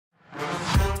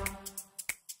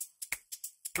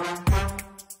Hi,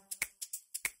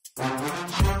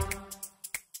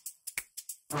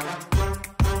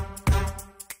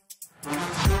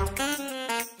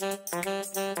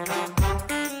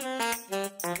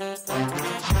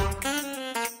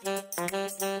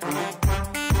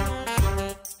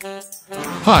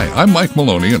 I'm Mike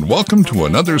Maloney, and welcome to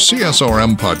another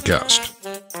CSRM podcast.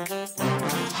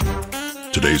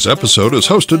 Today's episode is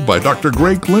hosted by Dr.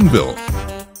 Greg Linville.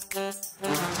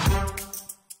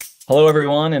 Hello,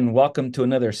 everyone, and welcome to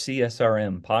another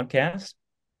CSRM podcast.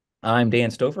 I'm Dan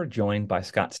Stoffer, joined by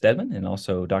Scott Stedman and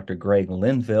also Dr. Greg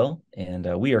Linville, and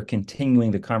we are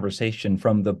continuing the conversation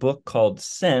from the book called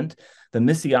Sent, the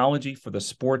Missiology for the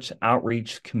Sports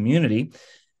Outreach Community.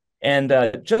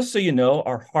 And just so you know,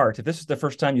 our heart, if this is the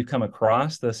first time you come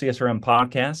across the CSRM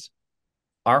podcast,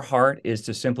 our heart is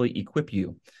to simply equip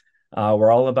you.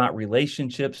 We're all about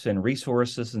relationships and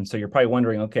resources. And so you're probably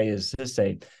wondering, okay, is this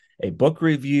a book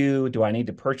review? Do I need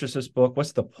to purchase this book?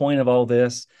 What's the point of all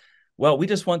this? Well, we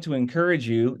just want to encourage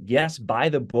you, yes, buy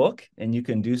the book, and you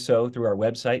can do so through our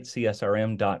website,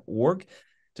 csrm.org.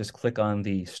 Just click on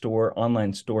the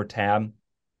online store tab,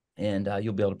 and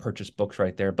you'll be able to purchase books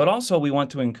right there. But also, we want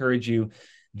to encourage you,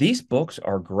 these books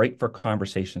are great for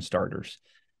conversation starters.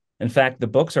 In fact, the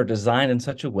books are designed in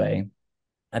such a way,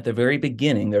 at the very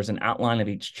beginning, there's an outline of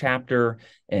each chapter,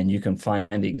 and you can find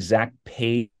the exact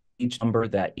page number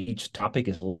that each topic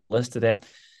is listed at.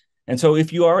 And so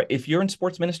if you're in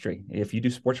sports ministry, if you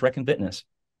do sports rec and fitness,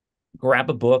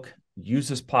 grab a book, use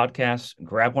this podcast,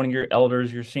 grab one of your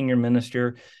elders, your senior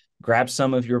minister, grab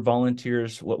some of your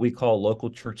volunteers, what we call local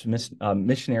church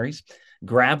missionaries,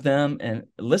 grab them and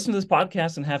listen to this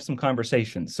podcast and have some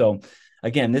conversations. So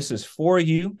again, this is for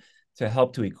you to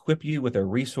help to equip you with a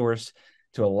resource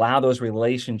to allow those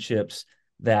relationships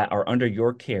that are under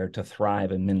your care to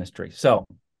thrive in ministry. So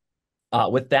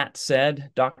with that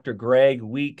said, Dr. Greg,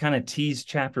 we kind of teased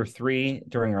chapter 3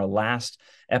 during our last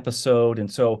episode. And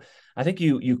so I think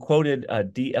you quoted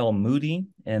D.L. Moody,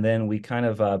 and then we kind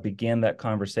of began that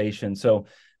conversation. So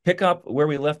pick up where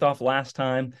we left off last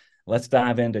time. Let's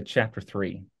dive into chapter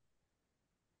 3.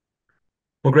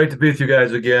 Well, great to be with you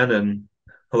guys again. And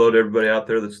hello to everybody out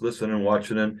there that's listening and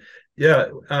watching. And yeah,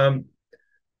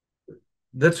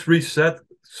 let's reset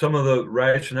some of the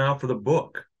rationale for the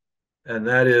book. And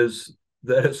that is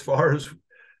that as far as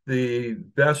the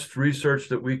best research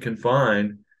that we can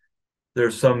find,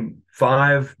 there's some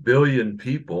 5 billion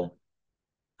people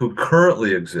who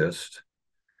currently exist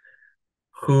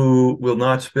who will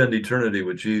not spend eternity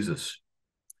with Jesus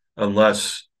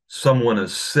unless someone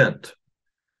is sent,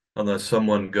 unless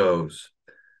someone goes.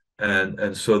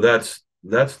 And so that's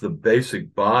the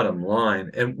basic bottom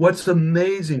line. And what's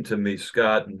amazing to me,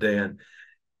 Scott and Dan,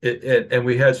 and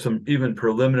we had some even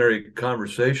preliminary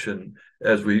conversation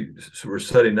as we were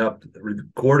setting up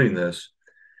recording this,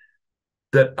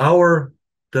 that our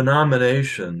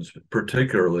denominations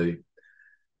particularly,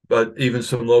 but even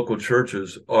some local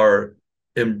churches, are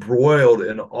embroiled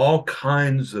in all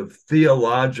kinds of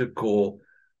theological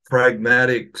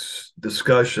pragmatic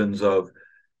discussions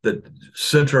that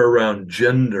center around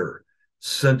gender,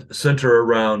 center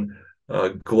around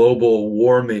global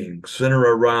warming, center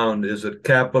around, is it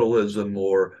capitalism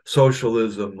or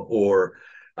socialism, or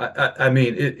I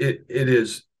mean, it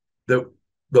is the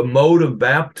mode of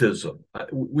baptism.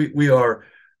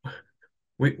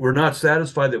 We're not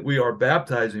satisfied that we are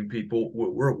baptizing people.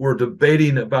 We're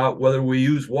debating about whether we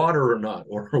use water or not,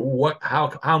 or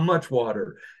how much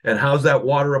water, and how's that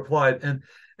water applied.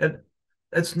 And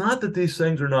it's not that these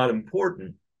things are not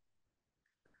important,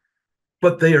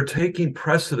 but they are taking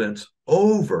precedence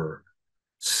over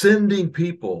sending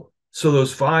people so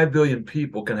those 5 billion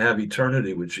people can have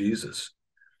eternity with Jesus.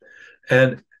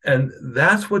 And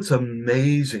that's what's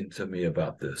amazing to me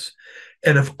about this.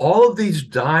 And if all of these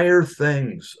dire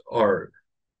things are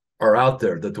out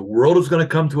there, that the world is going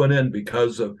to come to an end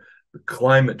because of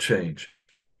climate change,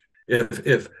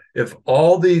 if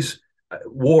all these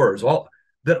wars,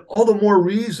 then all the more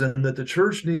reason that the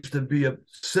church needs to be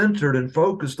centered and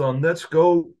focused on, let's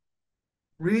go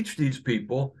reach these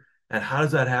people. And how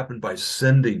does that happen? By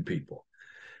sending people.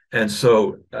 And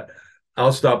so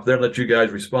I'll stop there and let you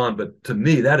guys respond. But to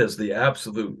me, that is the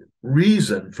absolute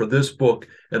reason for this book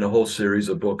and a whole series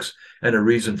of books, and a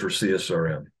reason for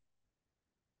CSRM.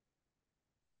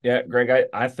 Yeah, Greg,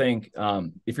 I think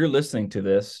if you're listening to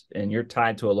this and you're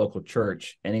tied to a local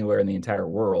church anywhere in the entire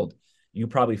world, you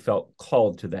probably felt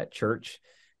called to that church.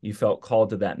 You felt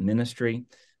called to that ministry.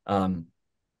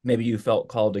 Maybe you felt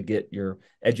called to get your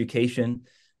education,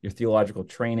 your theological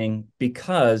training,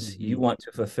 because you want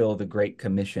to fulfill the Great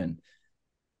Commission.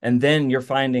 And then you're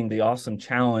finding the awesome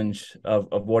challenge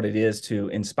of what it is to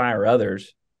inspire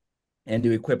others and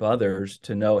to equip others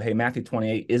to know, hey, Matthew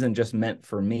 28 isn't just meant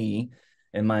for me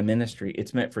and my ministry.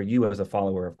 It's meant for you as a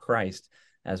follower of Christ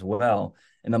as well.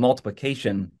 And the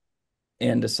multiplication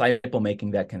and disciple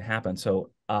making that can happen.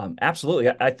 So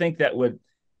absolutely, I think that would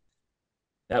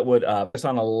focus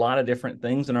on a lot of different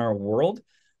things in our world,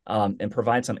 and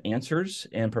provide some answers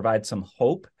and provide some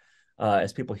hope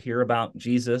as people hear about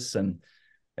Jesus and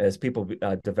as people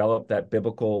develop that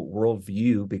biblical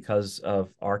worldview because of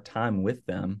our time with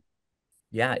them.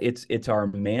 Yeah, it's our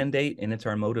mandate and it's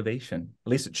our motivation. At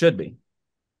least it should be.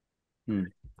 And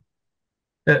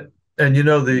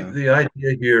the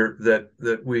idea here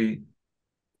that we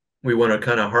want to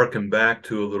kind of harken back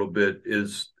to a little bit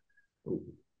is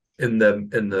in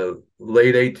the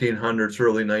late 1800s,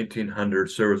 early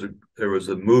 1900s, there was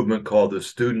a movement called the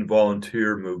student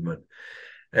volunteer movement,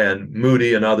 and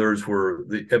Moody and others were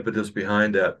the impetus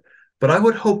behind that. But I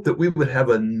would hope that we would have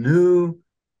a new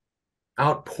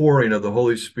outpouring of the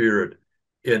Holy Spirit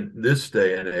in this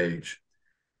day and age.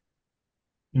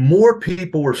 More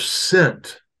people were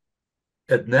sent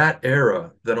at that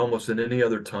era than almost in any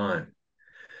other time.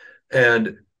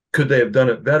 And could they have done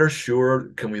it better? Sure.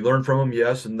 Can we learn from them?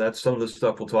 Yes. And that's some of the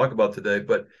stuff we'll talk about today.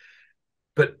 But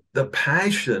the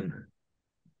passion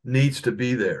needs to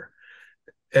be there.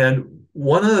 And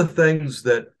one of the things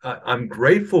that I'm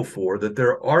grateful for, that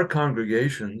there are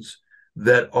congregations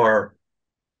that are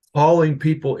calling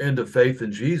people into faith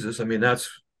in Jesus. I mean, that's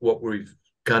what we've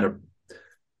kind of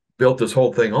built this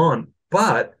whole thing on.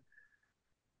 But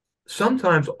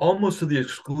sometimes almost to the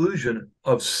exclusion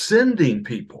of sending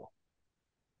people.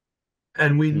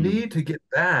 And we need to get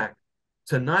back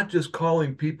to not just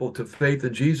calling people to faith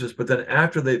in Jesus, but then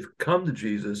after they've come to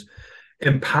Jesus,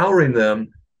 empowering them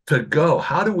to go.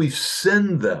 How do we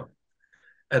send them?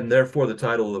 And therefore the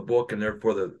title of the book, and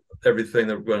therefore everything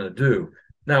that we're going to do.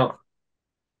 Now,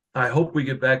 I hope we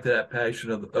get back to that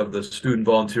passion of the student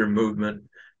volunteer movement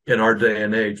in our day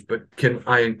and age. But can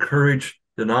I encourage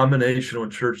denominational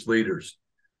and church leaders?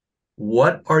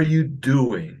 What are you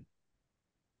doing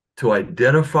to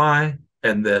identify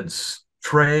and then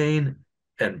train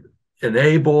and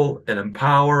enable and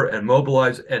empower and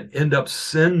mobilize and end up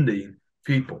sending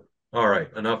people? All right,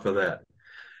 enough of that.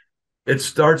 It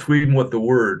starts even with the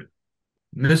word.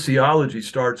 Missiology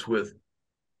starts with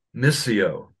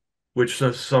missio, which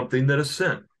is something that is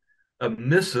sent. A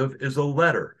missive is a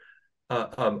letter.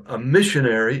 A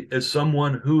missionary is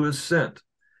someone who is sent.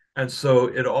 And so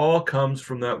it all comes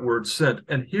from that word sent.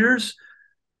 And here's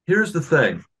the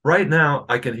thing. Right now,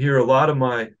 I can hear a lot of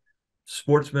my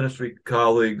sports ministry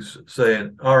colleagues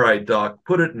saying, all right, Doc,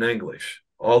 put it in English,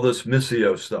 all this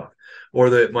missio stuff,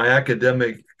 or my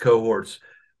academic cohorts.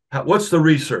 What's the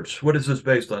research? What is this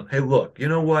based on? Hey, look, you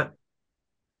know what?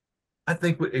 I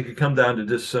think it could come down to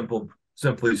just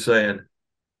simply saying,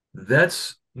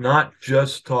 let's not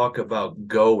just talk about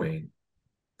going,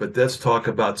 but let's talk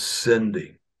about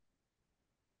sending.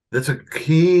 That's a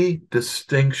key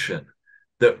distinction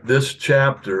that this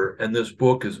chapter and this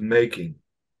book is making.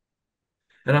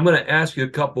 And I'm going to ask you a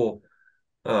couple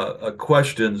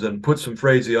questions and put some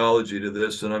phraseology to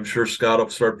this, and I'm sure Scott will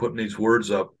start putting these words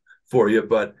up for you.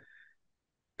 But,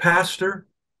 Pastor,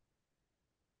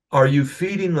 are you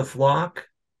feeding the flock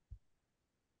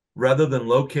rather than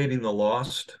locating the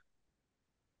lost?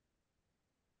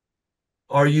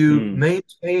 Are you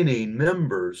maintaining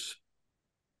members,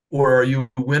 or are you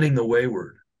winning the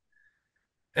wayward?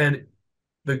 And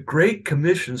the Great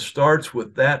Commission starts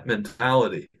with that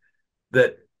mentality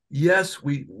that, yes,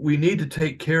 we need to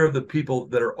take care of the people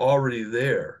that are already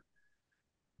there.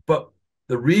 But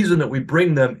the reason that we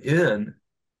bring them in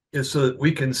is so that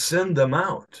we can send them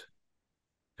out.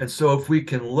 And so if we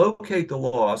can locate the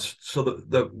lost so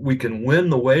that we can win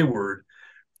the wayward,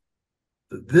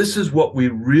 this is what we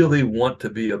really want to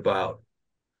be about.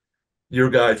 Your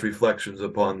guys' reflections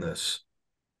upon this.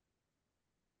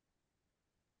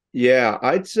 Yeah,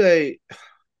 I'd say,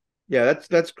 yeah,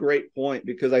 that's a great point,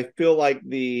 because I feel like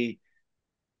the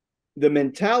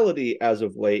mentality as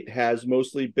of late has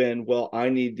mostly been, well, I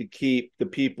need to keep the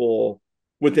people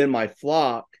within my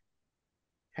flock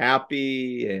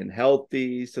happy and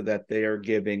healthy so that they are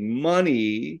giving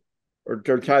money or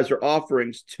tithes or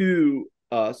offerings to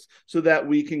us so that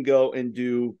we can go and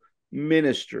do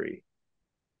ministry.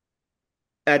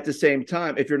 At the same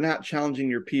time, if you're not challenging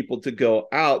your people to go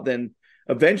out, then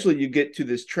eventually you get to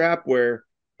this trap where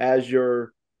as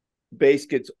your base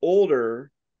gets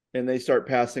older and they start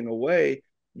passing away,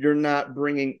 you're not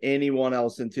bringing anyone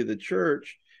else into the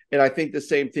church. And I think the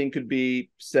same thing could be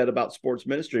said about sports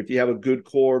ministry. If you have a good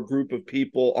core group of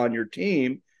people on your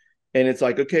team, And it's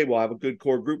like, okay, well, I have a good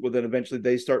core group. Well, then eventually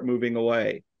they start moving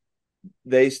away.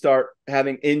 They start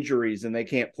having injuries and they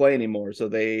can't play anymore. So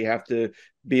they have to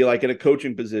be like in a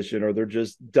coaching position or they're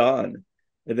just done.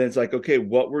 And then it's like, okay,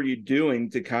 what were you doing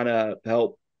to kind of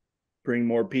help bring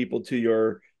more people to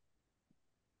your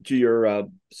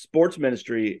sports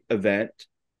ministry event?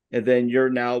 And then you're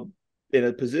now in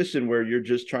a position where you're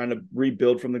just trying to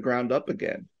rebuild from the ground up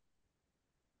again.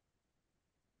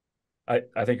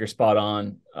 I think you're spot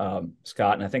on,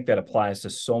 Scott, and I think that applies to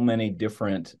so many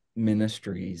different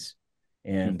ministries,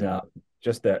 and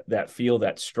just that feel,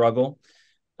 that struggle,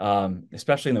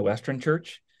 especially in the Western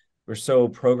church. We're so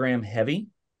program heavy.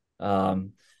 So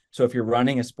if you're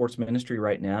running a sports ministry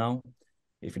right now,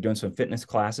 if you're doing some fitness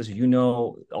classes, you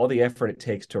know all the effort it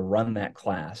takes to run that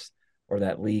class or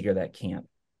that league or that camp,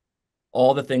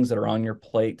 all the things that are on your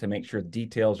plate to make sure the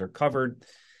details are covered.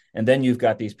 And then you've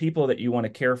got these people that you want to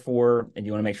care for and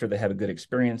you want to make sure they have a good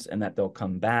experience and that they'll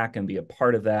come back and be a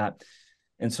part of that.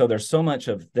 And so there's so much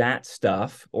of that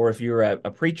stuff. Or if you're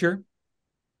a preacher,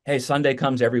 hey, Sunday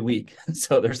comes every week.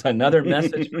 So there's another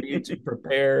message for you to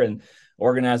prepare and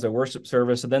organize a worship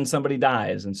service. And then somebody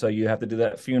dies. And so you have to do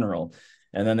that funeral.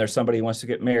 And then there's somebody who wants to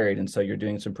get married. And so you're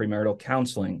doing some premarital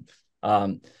counseling.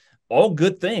 All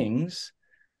good things.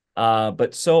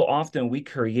 But so often we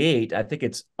create, I think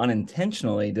it's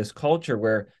unintentionally, this culture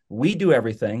where we do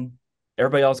everything.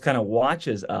 Everybody else kind of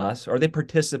watches us or they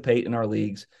participate in our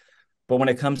leagues. But when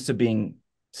it comes to being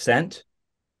sent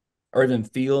or even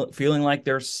feeling like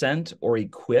they're sent or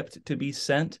equipped to be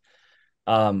sent,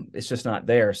 it's just not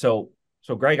there. So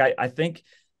Greg, I think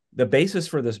the basis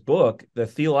for this book, the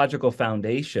theological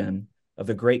foundation of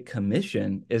the Great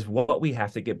Commission, is what we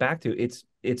have to get back to.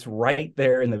 It's right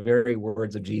there in the very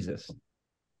words of Jesus.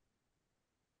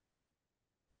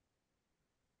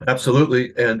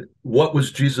 Absolutely. And what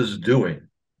was Jesus doing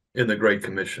in the Great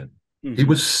Commission? Mm-hmm. He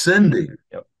was sending.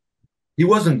 Yep. He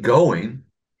wasn't going.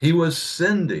 He was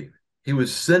sending. He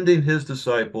was sending his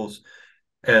disciples,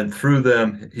 and through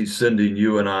them, he's sending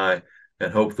you and I,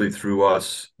 and hopefully through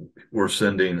us, we're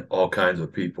sending all kinds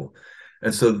of people.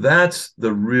 And so that's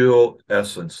the real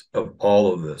essence of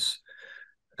all of this.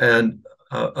 And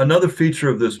another feature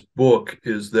of this book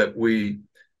is that we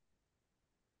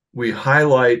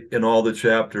highlight in all the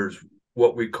chapters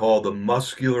what we call the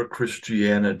muscular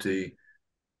Christianity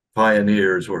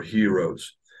pioneers or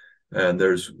heroes. And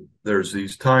there's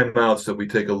these timeouts that we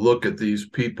take a look at these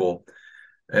people,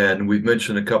 and we've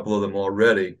mentioned a couple of them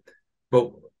already.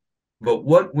 But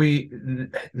what we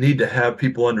need to have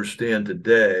people understand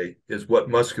today is what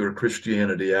muscular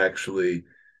Christianity actually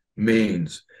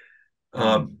means.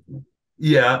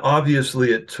 Yeah,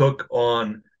 obviously it took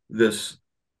on this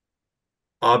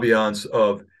ambiance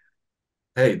of,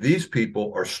 hey, these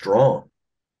people are strong.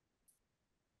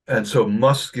 And so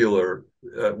muscular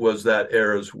was that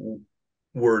era's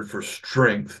word for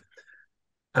strength.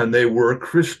 And they were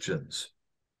Christians.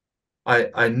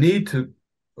 I need to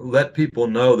let people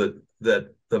know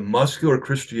that the muscular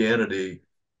Christianity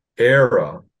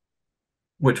era,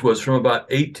 which was from about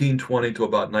 1820 to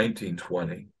about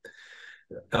 1920,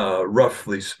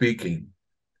 roughly speaking,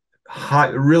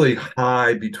 really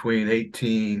high between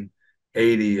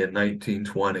 1880 and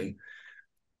 1920,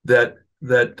 that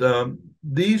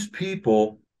these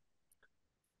people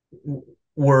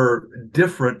were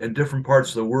different in different parts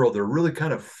of the world. There are really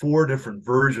kind of four different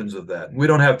versions of that. We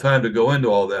don't have time to go into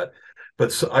all that,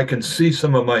 but I can see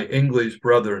some of my English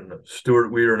brethren,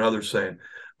 Stuart Weir and others, saying,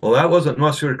 well, that wasn't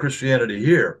muscular Christianity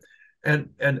here. And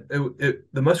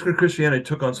the muscular Christianity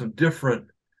took on some different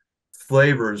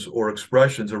flavors or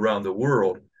expressions around the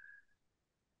world.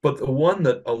 But the one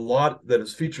that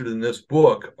is featured in this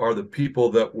book are the people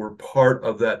that were part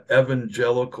of that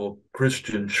evangelical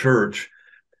Christian church.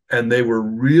 And they were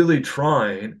really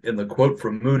trying, in the quote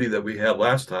from Moody that we had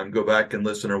last time, go back and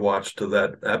listen or watch to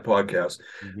that podcast,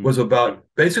 was about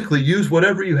basically use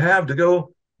whatever you have to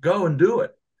go and do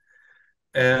it.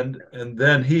 And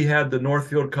then he had the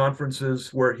Northfield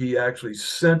conferences where he actually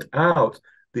sent out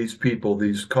these people,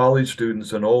 these college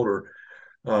students and older,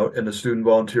 in the student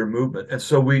volunteer movement. And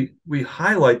so we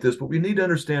highlight this, but we need to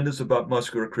understand this about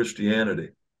muscular Christianity.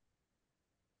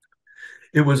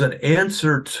 It was an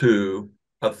answer to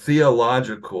a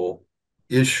theological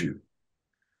issue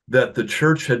that the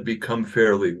church had become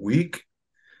fairly weak,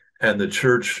 and the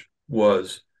church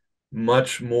was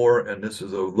much more, and this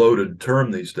is a loaded term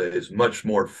these days, much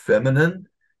more feminine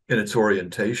in its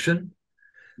orientation.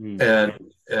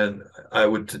 And I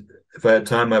would, if I had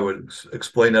time, I would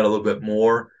explain that a little bit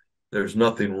more. There's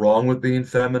nothing wrong with being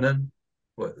feminine.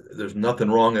 There's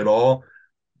nothing wrong at all,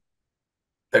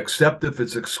 except if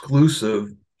it's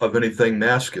exclusive of anything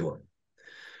masculine.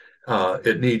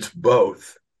 It needs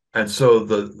both. And so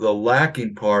the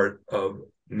lacking part of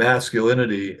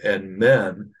masculinity and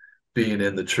men being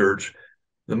in the church,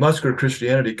 the muscular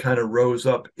Christianity kind of rose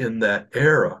up in that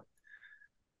era.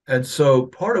 And so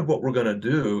part of what we're going to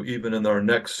do, even in our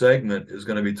next segment, is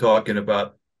going to be talking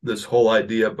about this whole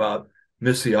idea about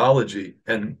missiology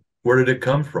and where did it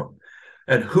come from?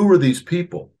 And who are these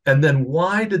people? And then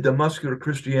why did the muscular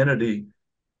Christianity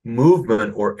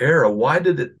movement or era, why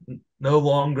did it no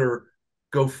longer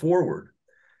go forward?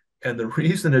 And the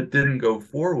reason it didn't go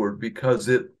forward, because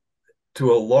it,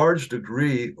 to a large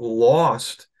degree,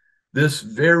 lost this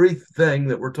very thing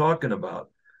that we're talking about,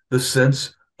 the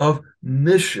sense of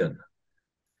mission.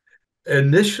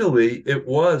 Initially, it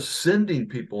was sending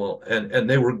people and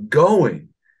they were going.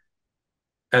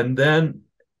 And then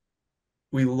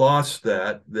we lost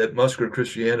that muscular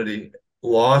Christianity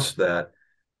lost that,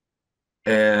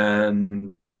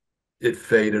 and it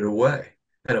faded away.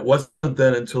 And it wasn't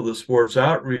then until the sports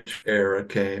outreach era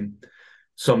came,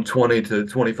 some 20 to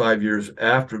 25 years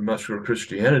after muscular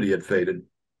Christianity had faded,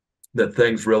 that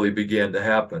things really began to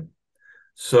happen.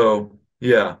 So,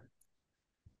 yeah.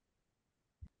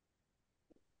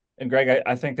 And Greg,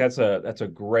 I think that's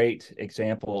a great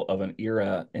example of an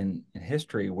era in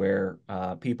history where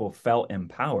people felt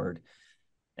empowered,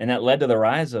 and that led to the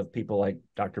rise of people like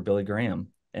Dr. Billy Graham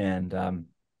and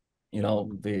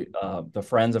the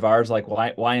friends of ours like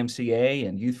YMCA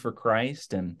and Youth for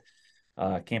Christ and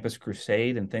Campus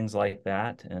Crusade and things like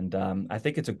that. And I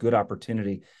think it's a good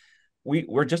opportunity.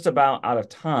 We're just about out of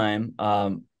time.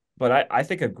 But I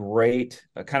think a great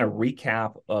kind of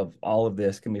recap of all of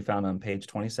this can be found on page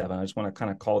 27. I just want to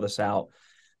kind of call this out.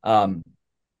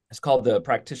 It's called The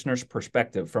Practitioner's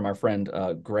Perspective from our friend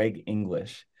Greg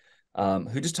English,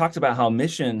 who just talks about how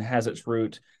mission has its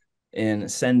root in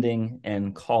sending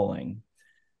and calling.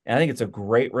 And I think it's a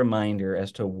great reminder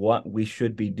as to what we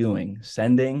should be doing,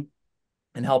 sending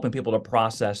and helping people to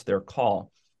process their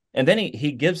call. And then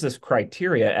he gives this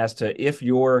criteria as to if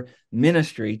your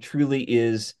ministry truly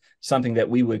is something that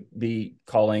we would be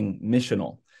calling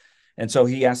missional. And so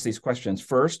he asks these questions.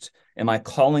 First, am I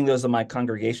calling those of my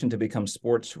congregation to become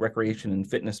sports, recreation, and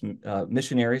fitness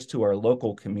missionaries to our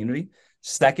local community?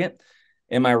 Second,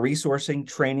 am I resourcing,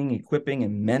 training, equipping,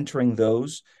 and mentoring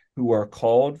those who are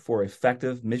called for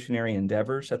effective missionary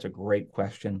endeavors? That's a great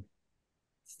question.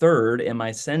 Third, am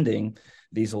I sending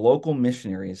these local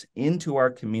missionaries into our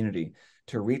community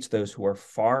to reach those who are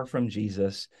far from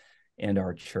Jesus and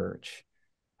our church?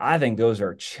 I think those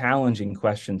are challenging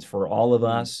questions for all of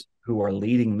us who are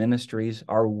leading ministries.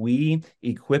 Are we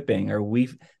equipping? Are we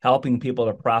helping people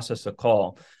to process a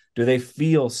call? Do they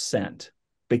feel sent?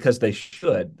 Because they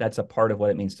should. That's a part of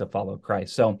what it means to follow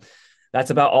Christ. So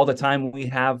that's about all the time we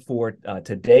have for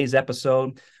today's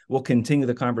episode. We'll continue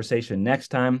the conversation next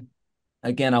time.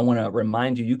 Again, I want to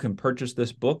remind you, you can purchase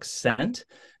this book, Sent,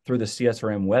 through the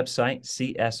CSRM website,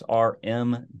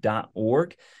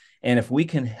 csrm.org. And if we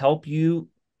can help you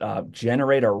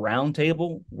generate a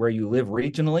roundtable where you live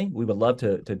regionally, we would love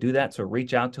to do that. So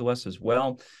reach out to us as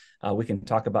well. We can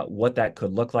talk about what that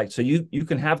could look like. So you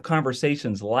can have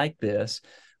conversations like this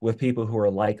with people who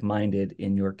are like-minded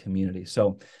in your community.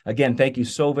 So again, thank you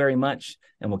so very much,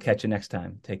 and we'll catch you next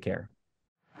time. Take care.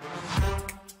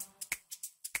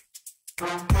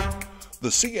 The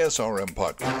CSRM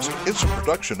podcast is a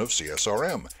production of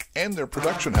CSRM and their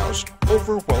production house,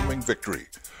 Overwhelming Victory.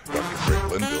 Dr. Greg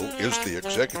Linville is the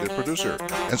executive producer,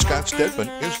 and Scott Stedman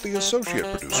is the associate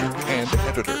producer and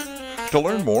editor. To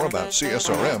learn more about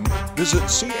CSRM, visit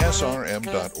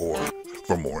csrm.org.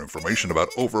 For more information about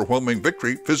Overwhelming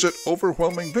Victory, visit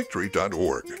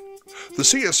overwhelmingvictory.org. The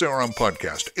CSRM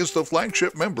podcast is the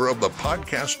flagship member of the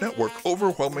podcast network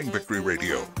Overwhelming Victory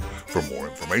Radio. For more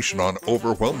information on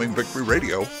Overwhelming Victory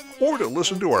Radio, or to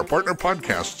listen to our partner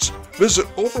podcasts, visit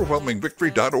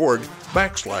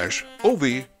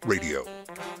overwhelmingvictory.org/OV Radio.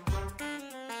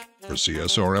 For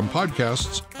CSRM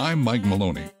Podcasts, I'm Mike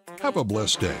Maloney. Have a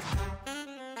blessed day.